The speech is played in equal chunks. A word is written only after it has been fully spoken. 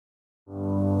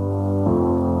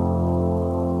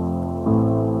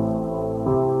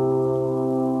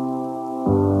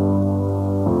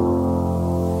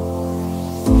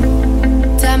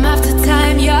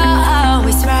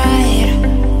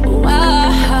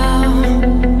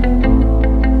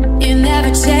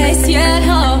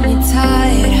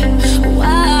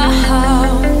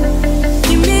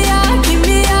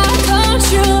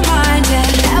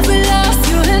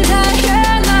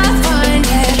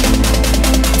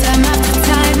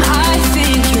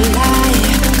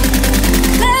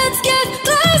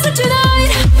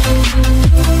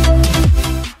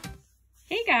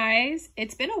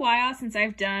since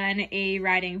I've done a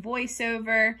riding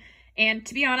voiceover. And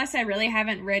to be honest, I really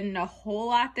haven't ridden a whole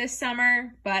lot this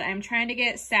summer, but I'm trying to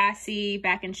get Sassy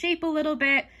back in shape a little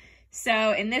bit.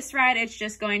 So in this ride, it's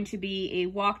just going to be a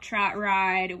walk trot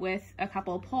ride with a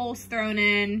couple poles thrown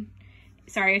in.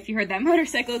 Sorry if you heard that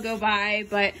motorcycle go by,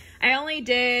 but I only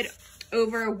did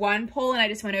over one pole and I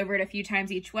just went over it a few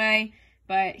times each way.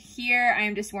 But here I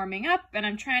am just warming up and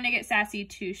I'm trying to get Sassy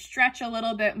to stretch a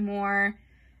little bit more.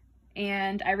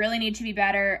 And I really need to be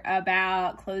better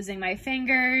about closing my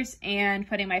fingers and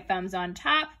putting my thumbs on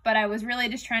top. But I was really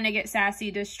just trying to get Sassy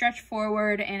to stretch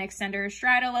forward and extend her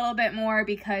stride a little bit more,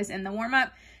 because in the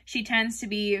warm-up, she tends to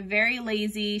be very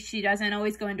lazy. She doesn't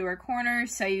always go into her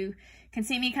corners, so you can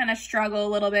see me kind of struggle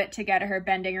a little bit to get her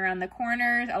bending around the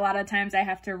corners. A lot of times I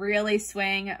have to really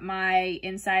swing my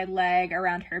inside leg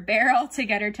around her barrel to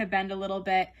get her to bend a little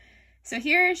bit. So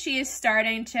here she is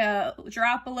starting to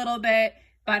drop a little bit,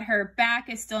 but her back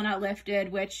is still not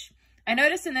lifted, which I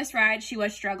noticed in this ride she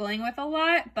was struggling with a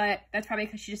lot, but that's probably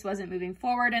because she just wasn't moving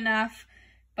forward enough.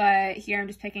 But here I'm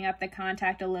just picking up the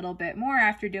contact a little bit more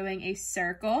after doing a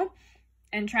circle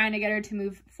and trying to get her to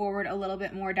move forward a little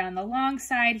bit more down the long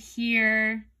side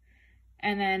here.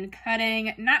 And then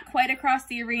cutting, not quite across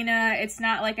the arena. It's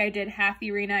not like I did half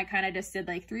the arena. I kind of just did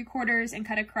like 3/4 and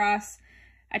cut across.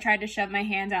 I tried to shove my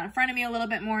hands out in front of me a little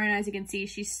bit more, and as you can see,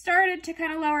 she started to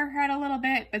kind of lower her head a little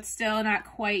bit, but still not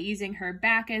quite using her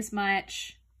back as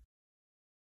much.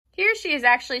 Here she is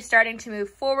actually starting to move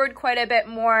forward quite a bit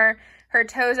more. Her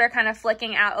toes are kind of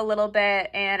flicking out a little bit,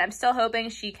 and I'm still hoping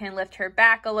she can lift her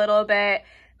back a little bit,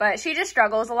 but she just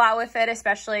struggles a lot with it,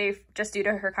 especially just due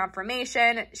to her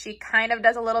conformation. She kind of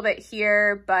does a little bit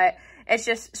here, but it's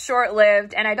just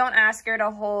short-lived, and I don't ask her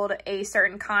to hold a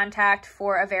certain contact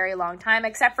for a very long time,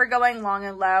 except for going long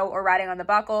and low or riding on the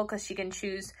buckle, because she can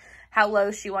choose how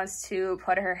low she wants to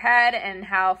put her head and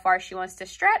how far she wants to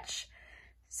stretch.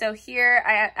 So here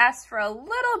I asked for a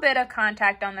little bit of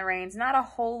contact on the reins, not a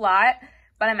whole lot,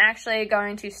 but I'm actually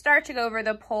going to start to go over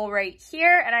the pole right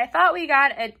here, and I thought we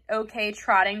got an okay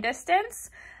trotting distance.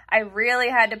 I really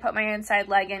had to put my inside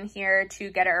leg in here to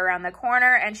get her around the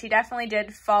corner, and she definitely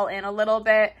did fall in a little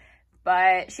bit,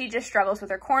 but she just struggles with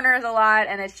her corners a lot,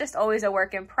 and it's just always a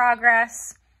work in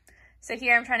progress. So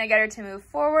here I'm trying to get her to move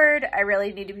forward. I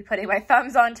really need to be putting my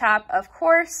thumbs on top, of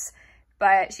course,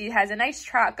 but she has a nice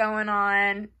trot going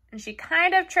on, and she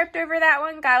kind of tripped over that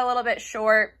one, got a little bit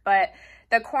short, but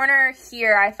the corner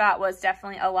here I thought was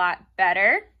definitely a lot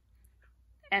better.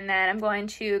 And then I'm going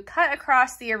to cut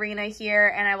across the arena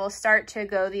here, and I will start to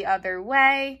go the other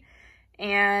way,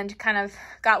 and kind of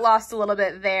got lost a little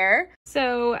bit there.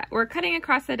 So we're cutting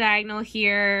across the diagonal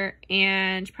here,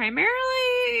 and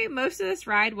primarily most of this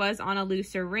ride was on a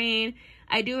looser rein.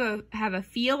 I do have a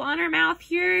feel on her mouth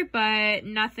here, but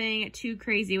nothing too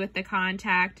crazy with the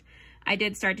contact. I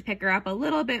did start to pick her up a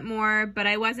little bit more, but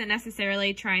I wasn't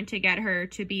necessarily trying to get her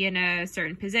to be in a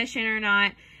certain position or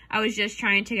not. I was just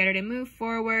trying to get her to move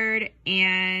forward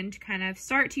and kind of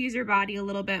start to use her body a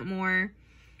little bit more.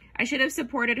 I should have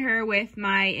supported her with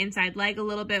my inside leg a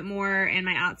little bit more and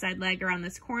my outside leg around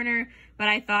this corner, but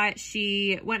I thought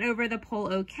she went over the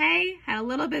pole okay, had a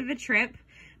little bit of a trip,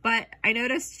 but I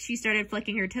noticed she started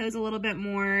flicking her toes a little bit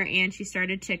more, and she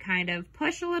started to kind of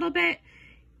push a little bit.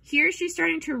 Here she's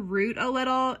starting to root a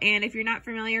little, and if you're not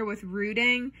familiar with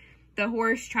rooting, the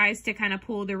horse tries to kind of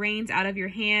pull the reins out of your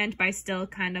hand by still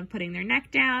kind of putting their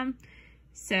neck down.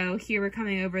 So here we're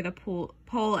coming over the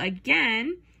pole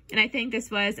again, and I think this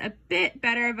was a bit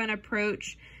better of an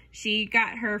approach. She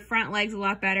got her front legs a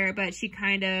lot better, but she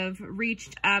kind of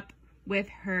reached up with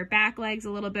her back legs a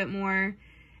little bit more.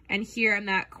 And here I'm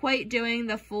not quite doing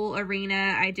the full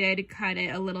arena. I did cut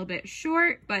it a little bit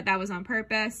short, but that was on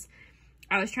purpose.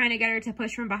 I was trying to get her to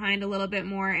push from behind a little bit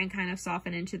more and kind of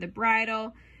soften into the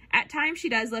bridle. At times she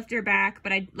does lift her back,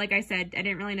 but like I said, I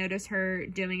didn't really notice her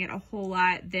doing it a whole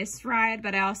lot this ride,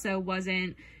 but I also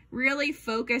wasn't really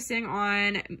focusing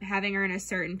on having her in a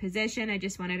certain position. I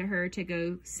just wanted her to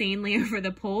go sanely over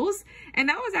the poles, and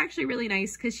that was actually really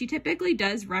nice because she typically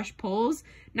does rush poles,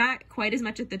 not quite as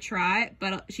much at the trot,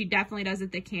 but she definitely does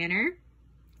at the canter.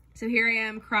 So here I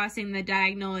am crossing the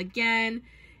diagonal again,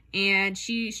 and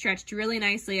she stretched really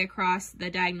nicely across the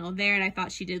diagonal there, and I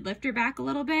thought she did lift her back a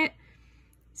little bit.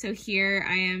 So here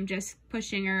I am just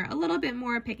pushing her a little bit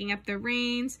more, picking up the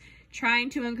reins, trying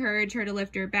to encourage her to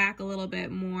lift her back a little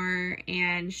bit more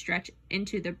and stretch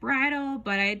into the bridle.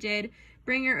 But I did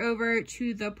bring her over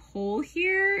to the pole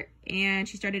here, and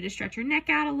she started to stretch her neck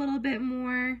out a little bit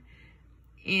more.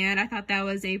 And I thought that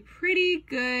was a pretty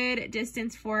good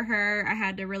distance for her. I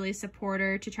had to really support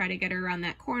her to try to get her around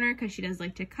that corner because she does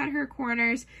like to cut her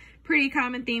corners. Pretty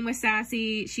common theme with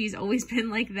Sassy. She's always been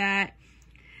like that.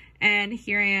 And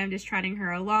here I am just trotting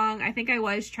her along. I think I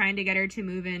was trying to get her to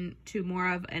move into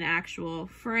more of an actual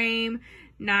frame,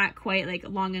 not quite like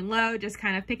long and low, just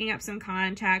kind of picking up some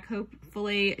contact.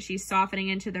 Hopefully she's softening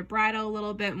into the bridle a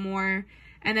little bit more.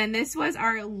 And then this was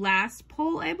our last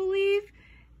pole, I believe.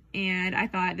 And I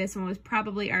thought this one was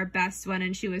probably our best one,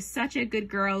 and she was such a good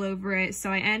girl over it. So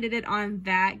I ended it on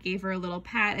that, gave her a little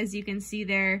pat, as you can see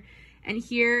there. And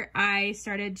here I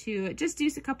started to just do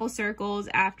a couple circles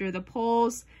after the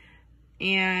poles,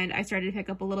 and I started to pick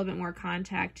up a little bit more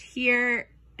contact here.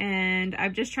 And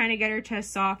I'm just trying to get her to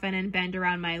soften and bend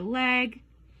around my leg.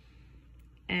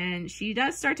 And she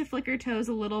does start to flick her toes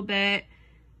a little bit.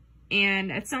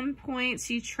 And at some point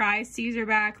she tries Caesar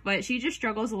back, but she just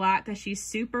struggles a lot because she's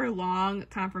super long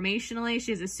conformationally.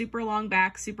 She has a super long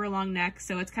back, super long neck,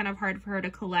 so it's kind of hard for her to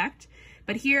collect.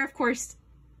 But here, of course,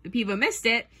 Piva missed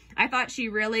it. I thought she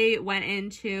really went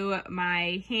into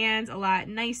my hands a lot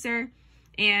nicer,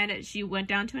 and she went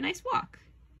down to a nice walk.